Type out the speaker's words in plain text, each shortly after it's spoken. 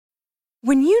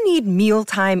When you need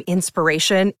mealtime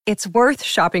inspiration, it's worth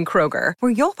shopping Kroger,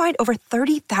 where you'll find over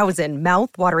 30,000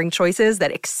 mouth-watering choices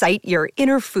that excite your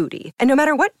inner foodie. And no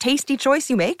matter what tasty choice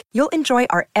you make, you'll enjoy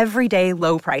our everyday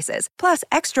low prices, plus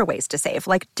extra ways to save,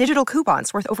 like digital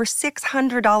coupons worth over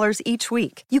 $600 each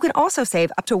week. You can also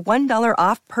save up to $1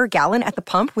 off per gallon at the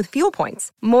pump with fuel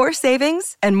points. More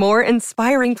savings and more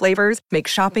inspiring flavors make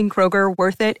shopping Kroger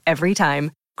worth it every time.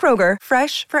 Kroger,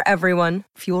 fresh for everyone.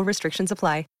 Fuel restrictions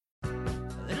apply.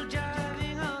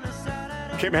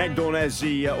 Kim Hagdorn, as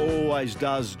he always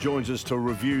does, joins us to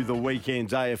review the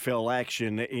weekend's AFL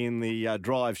action in the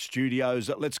Drive studios.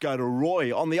 Let's go to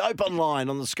Roy on the open line,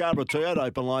 on the Scarborough Toyota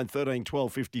open line, 13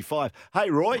 12 55.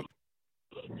 Hey, Roy.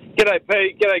 G'day,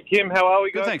 Pete. G'day, Kim. How are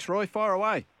we, guys? Good, thanks, Roy. Fire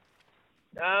away.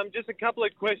 Just a couple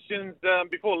of questions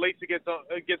before Lisa gets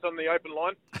on the open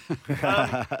line.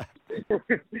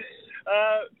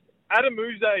 Adam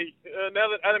Uze, now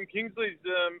that Adam Kingsley's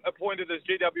appointed as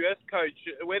GWS coach,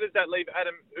 where does that leave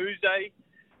Adam Uze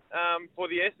for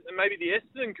maybe the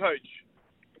Essendon coach?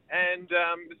 And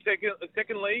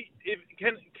secondly,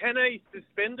 can a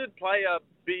suspended player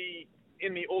be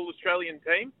in the All-Australian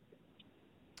team?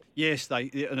 Yes,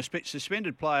 a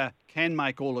suspended player can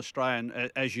make All-Australian.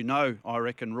 As you know, I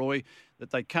reckon, Roy,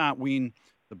 that they can't win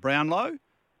the Brownlow,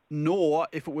 nor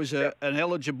if it was an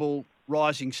eligible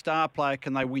rising star player,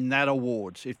 can they win that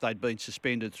awards if they'd been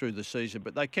suspended through the season?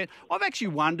 But they can. I've actually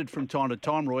wondered from time to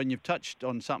time, Roy, and you've touched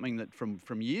on something that from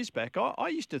years back. I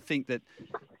used to think that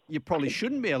you probably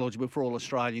shouldn't be eligible for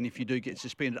All-Australian if you do get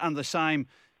suspended under the same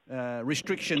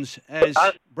restrictions as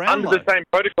Brownlow. Under the same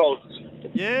protocols.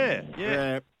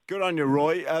 Yeah. Good on you,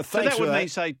 Roy. So Thanks that would for mean,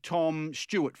 say, Tom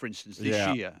Stewart, for instance,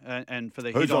 this year, and for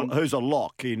the who's a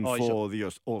lock in for the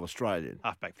All-Australian.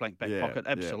 Halfback, flank, back pocket,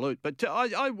 absolute. Yeah. But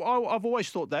I've always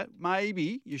thought that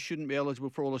maybe you shouldn't be eligible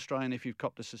for All-Australian if you've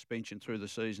copped a suspension through the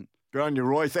season. Good on you,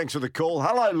 Roy. Thanks for the call.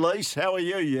 Hello, Lise. How are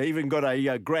you? You even got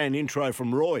a grand intro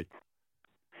from Roy.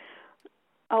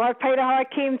 Hello, Peter. Hi,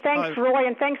 Kim. Thanks, Roy,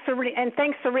 and thanks for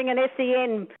ringing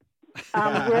SEN.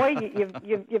 Roy,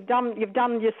 you've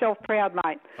done yourself proud,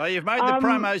 mate. Oh, you've made the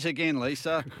promos again,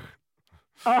 Lisa.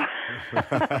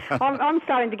 I'm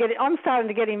starting to get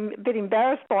a bit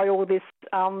embarrassed by all this.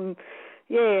 All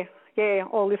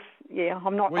this. Yeah,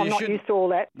 I'm not used to all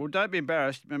that. Well, don't be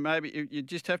embarrassed. Maybe you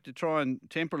just have to try and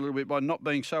temper a little bit by not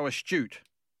being so astute,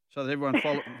 so that everyone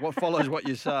follows what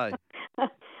you say.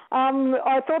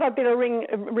 I thought I'd better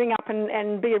ring up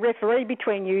and be a referee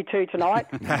between you two tonight.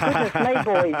 Goodness me,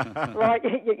 boys!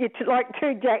 You're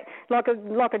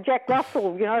like a Jack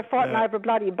Russell, fighting over a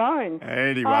bloody bone.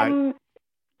 Anyway.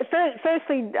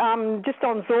 Firstly, just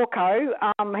on Zorko,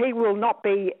 he will not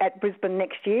be at Brisbane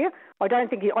next year. I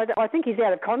think he's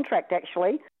out of contract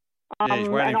actually. Yeah, he's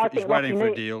waiting for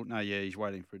a deal. No, yeah, he's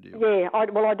waiting for a deal. Yeah, I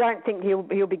don't think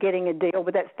he'll be getting a deal,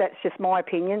 but that's just my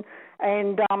opinion.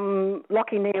 And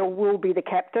Lachie Neale will be the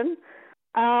captain.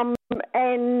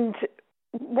 And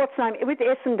what's name with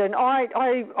Essendon?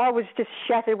 I was just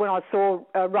shattered when I saw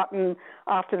Rutten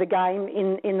after the game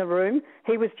in the room.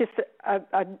 He was just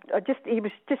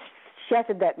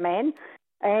shattered, that man.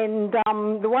 And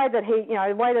the way that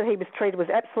he was treated was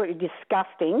absolutely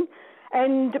disgusting.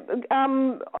 And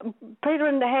Peter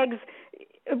and the Hags,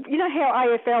 you know how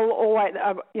AFL always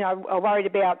are worried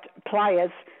about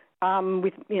players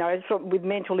with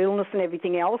mental illness and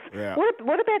everything else. Yeah.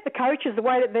 What about the coaches, the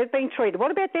way that they've been treated?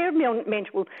 What about their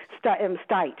mental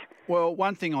state? Well,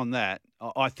 one thing on that,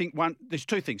 I think there's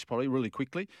two things probably really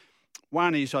quickly.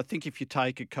 One is I think if you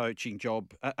take a coaching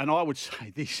job, and I would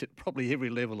say this at probably every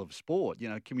level of sport,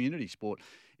 community sport,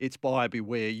 it's buyer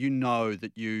beware. You know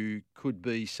that you could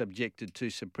be subjected to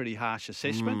some pretty harsh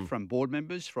assessment from board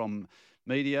members, from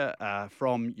media,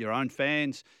 from your own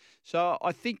fans. So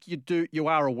I think you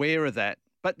are aware of that.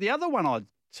 But the other one I'd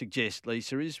suggest,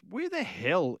 Lisa, is where the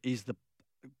hell is the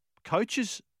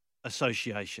Coaches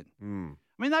Association? I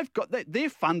mean, they're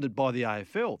funded by the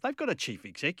AFL. They've got a chief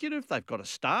executive. They've got a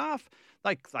staff.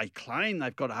 They claim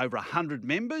they've got over 100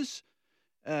 members.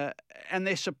 And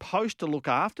they're supposed to look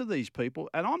after these people.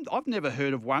 And I've never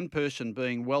heard of one person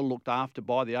being well looked after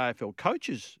by the AFL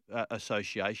Coaches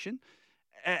Association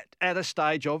at a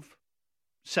stage of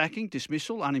sacking,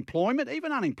 dismissal, unemployment,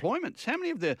 even unemployment. How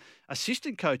many of the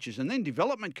assistant coaches and then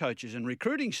development coaches and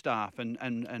recruiting staff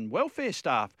and welfare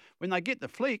staff, when they get the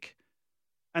flick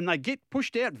and they get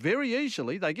pushed out very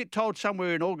easily, they get told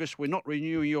somewhere in August, we're not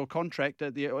renewing your contract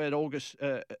at August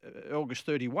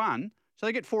 31, so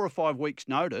they get 4 or 5 weeks'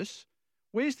 notice.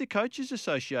 Where's the Coaches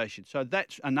Association? So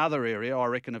that's another area, I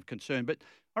reckon, of concern. But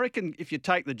I reckon if you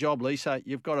take the job, Lisa,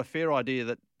 you've got a fair idea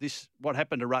that what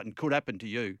happened to Rutten could happen to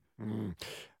you.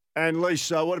 And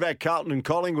Lisa, what about Carlton and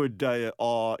Collingwood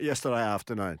yesterday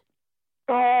afternoon?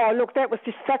 Oh, look, that was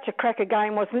just such a cracker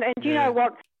game, wasn't it? And do you know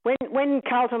what? When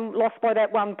Carlton lost by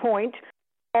that 1 point,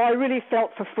 I really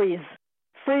felt for Frizz.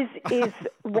 Frizz is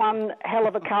one hell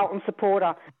of a Carlton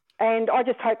supporter, and I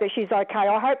just hope that she's okay.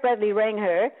 I hope Bradley rang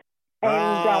her.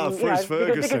 And, Frizz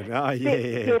Ferguson.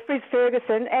 Yeah, Frizz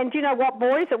Ferguson. And do you know what,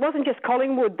 boys? It wasn't just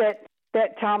Collingwood that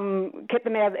kept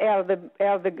them out of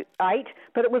the 8,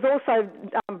 but it was also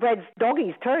Brad's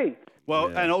doggies too.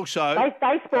 Well, and also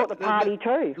they sport the party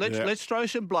too. Let's throw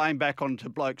some blame back onto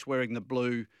blokes wearing the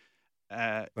blue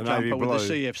jumper with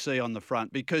the CFC on the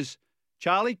front, because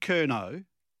Charlie Curnow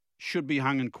should be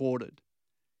hung and quartered.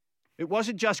 It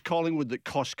wasn't just Collingwood that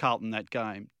cost Carlton that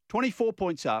game. 24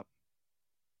 points up.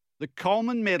 The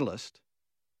Coleman medalist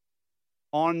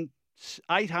on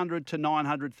 $800,000 to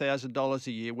 $900,000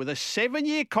 a year with a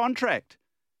 7-year contract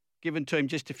given to him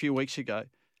just a few weeks ago,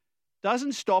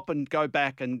 doesn't stop and go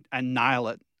back and nail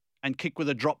it and kick with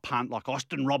a drop punt like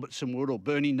Austin Robertson would, or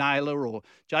Bernie Naylor or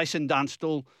Jason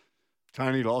Dunstall.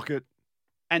 Tony Lockett.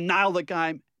 And nail the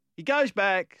game. He goes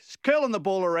back, curling the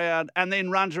ball around, and then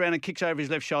runs around and kicks over his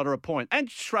left shoulder a point and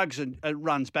shrugs and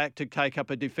runs back to take up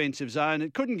a defensive zone.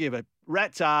 It couldn't give a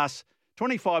rat's ass.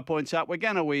 25 points up. We're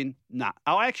going to win. Nah.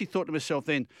 I actually thought to myself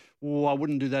then, I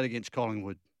wouldn't do that against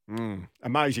Collingwood.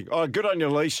 Amazing. Oh, good on you,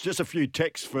 Lise. Just a few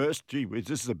texts first. Gee whiz,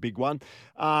 this is a big one.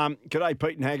 G'day,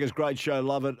 Pete and Haggers. Great show.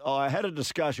 Love it. I had a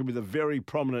discussion with a very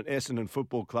prominent Essendon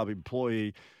Football Club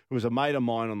employee who was a mate of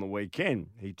mine on the weekend.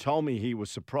 He told me he was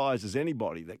surprised as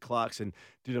anybody that Clarkson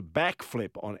did a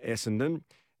backflip on Essendon,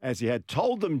 as he had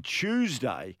told them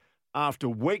Tuesday, after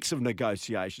weeks of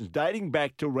negotiations dating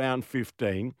back to round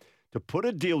 15, to put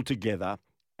a deal together,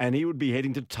 and he would be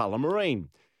heading to Tullamarine.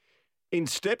 In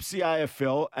steps the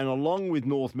AFL, and along with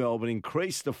North Melbourne,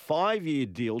 increased the 5-year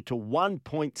deal to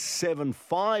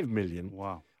 $1.75 million,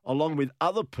 along with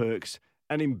other perks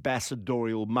and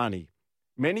ambassadorial money.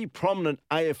 Many prominent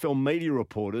AFL media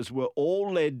reporters were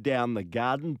all led down the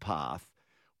garden path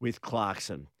with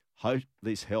Clarkson. Hope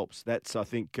this helps. That's, I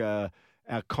think, our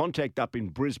contact up in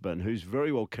Brisbane, who's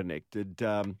very well connected,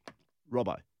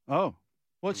 Robbo. Oh,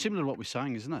 well, it's similar to what we're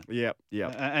saying, isn't it? Yeah.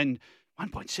 And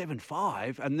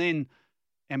 1.75, and then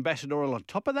ambassadorial on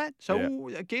top of that. So,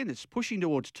 again, it's pushing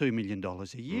towards $2 million a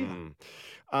year.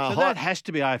 So that has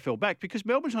to be AFL back, because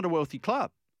Melbourne's not a wealthy club.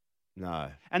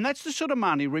 No. And that's the sort of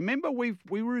money. Remember, we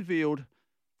revealed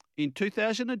in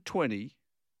 2020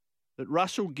 that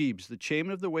Russell Gibbs, the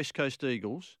chairman of the West Coast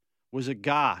Eagles, was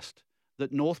aghast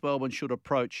that North Melbourne should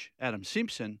approach Adam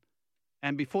Simpson.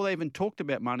 And before they even talked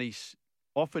about money,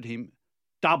 offered him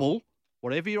double.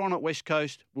 Whatever you're on at West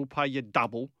Coast, we'll pay you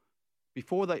double.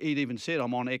 Before he'd even said,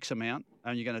 I'm on X amount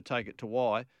and you're going to take it to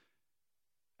Y.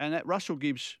 And that Russell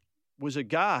Gibbs was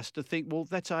aghast to think, well,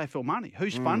 that's AFL money.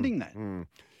 Who's funding that?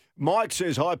 Mike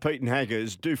says, hi, Pete and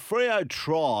Haggers. Do Freo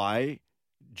try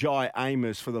Jai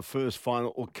Amos for the first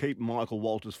final, or keep Michael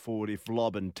Walters forward if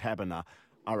Lobb and Taberner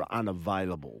are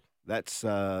unavailable? That's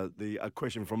a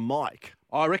question from Mike.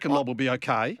 I reckon Lobb will be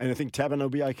okay. And I think Taberner will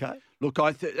be okay? Look,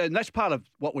 and that's part of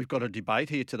what we've got to debate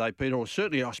here today, Peter, or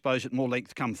certainly, I suppose, at more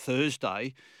length come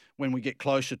Thursday when we get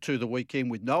closer to the weekend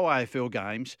with no AFL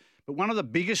games. But one of the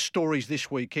biggest stories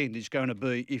this weekend is going to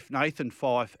be if Nathan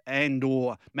Fyfe and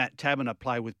or Matt Taberner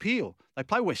play with Peel. They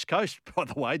play West Coast, by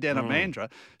the way, down at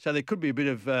Mandurah, so there could be a bit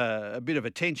of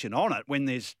attention on it when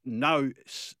there's no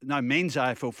men's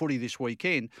AFL footy this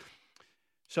weekend.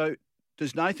 So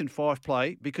does Nathan Fyfe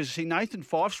play? Because, see, Nathan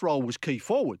Fyfe's role was key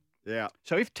forward. Yeah.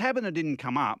 So if Taberner didn't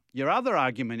come up, your other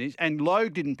argument is, and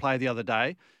Logue didn't play the other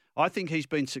day, I think he's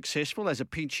been successful as a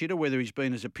pinch hitter, whether he's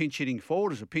been as a pinch hitting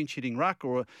forward, as a pinch hitting ruck,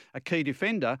 or a key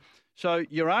defender. So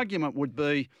your argument would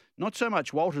be not so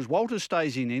much Walters. Walters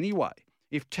stays in anyway.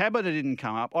 If Taberner didn't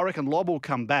come up, I reckon Lobb will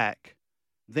come back.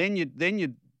 Then you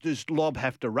does Lobb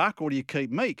have to ruck, or do you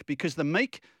keep Meek? Because the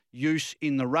Meek use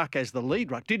in the ruck as the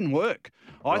lead ruck didn't work.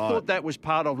 I thought that was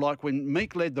part of, like, when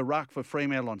Meek led the ruck for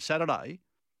Fremantle on Saturday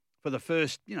for the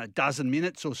first dozen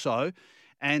minutes or so,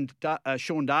 and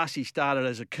Sean Darcy started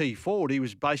as a key forward. He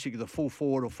was basically the full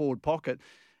forward or forward pocket,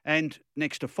 and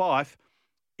next to Fyfe,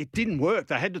 it didn't work.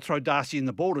 They had to throw Darcy in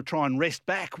the ball to try and rest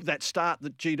back that start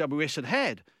that GWS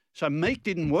had. So Meek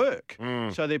didn't work.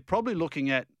 So they're probably looking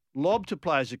at Lobb to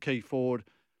play as a key forward,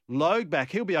 Logue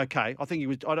back. He'll be okay. I don't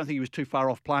think he was too far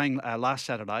off playing last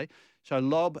Saturday. So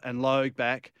Lobb and Logue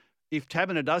back. If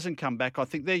Taberner doesn't come back, I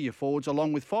think they're your forwards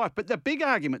along with Fyfe. But the big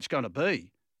argument's going to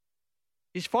be,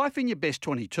 is Fyfe in your best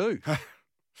 22?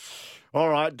 All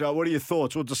right, what are your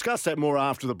thoughts? We'll discuss that more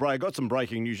after the break. Got some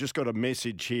breaking news. Just got a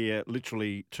message here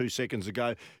literally 2 seconds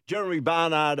ago. Jeremy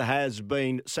Barnard has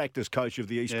been sacked as coach of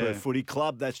the East Perth Footy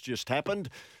Club. That's just happened.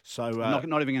 So not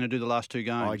even going to do the last 2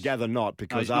 games. I gather not,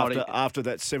 because No, after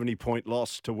that 70-point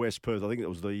loss to West Perth, I think it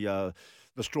was the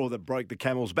straw that broke the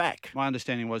camel's back. My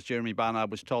understanding was Jeremy Barnard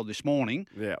was told this morning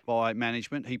by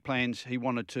management he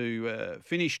wanted to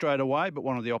finish straight away, but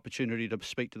wanted the opportunity to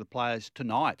speak to the players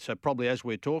tonight. So probably as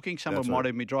we're talking, someone might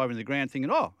even be driving to the ground thinking,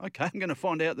 oh, okay, I'm going to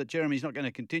find out that Jeremy's not going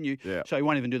to continue. Yeah. So he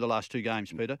won't even do the last 2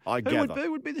 games, Peter.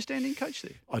 Who would be the standing coach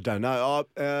there? I don't know.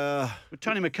 Would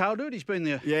Tony McHale do it? He's been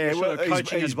the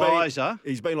coaching advisor.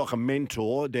 He's been like a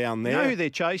mentor down there. You know who they're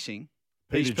chasing?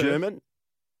 Peter German?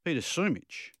 Peter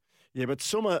Sumich. Yeah, but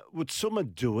would Summer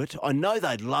do it? I know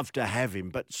they'd love to have him,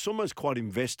 but Summer's quite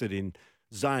invested in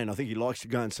Zane. I think he likes to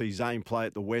go and see Zane play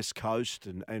at the West Coast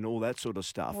and all that sort of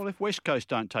stuff. Well, if West Coast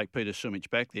don't take Peter Sumich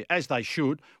back there, as they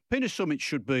should, Peter Sumich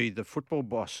should be the football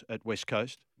boss at West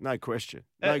Coast. No question.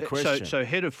 No question. So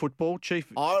head of football, chief.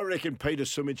 I reckon Peter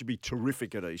Sumich would be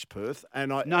terrific at East Perth.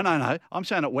 No. I'm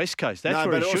saying at West Coast. That's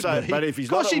where he should be. But if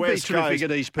he's not at West Coast,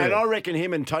 at East Perth. And I reckon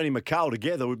him and Tony McHale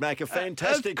together would make a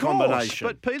fantastic combination.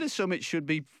 But Peter Sumich should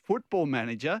be football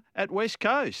manager at West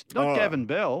Coast, not Gavin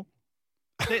Bell.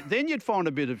 Then you'd find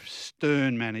a bit of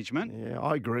stern management. Yeah,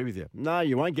 I agree with you. No,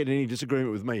 you won't get any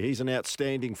disagreement with me. He's an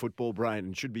outstanding football brain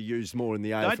and should be used more in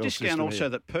the AFL system. Don't discount also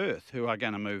that Perth, who are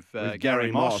going to move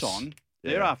Gary Moss on,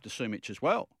 they're after Sumich as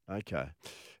well. Okay.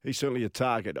 He's certainly a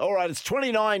target. All right, it's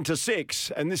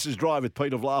 29-6, and this is Drive with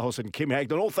Peter Vlahos and Kim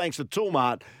Hagdon. All thanks to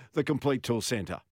Toolmart, the complete tool centre.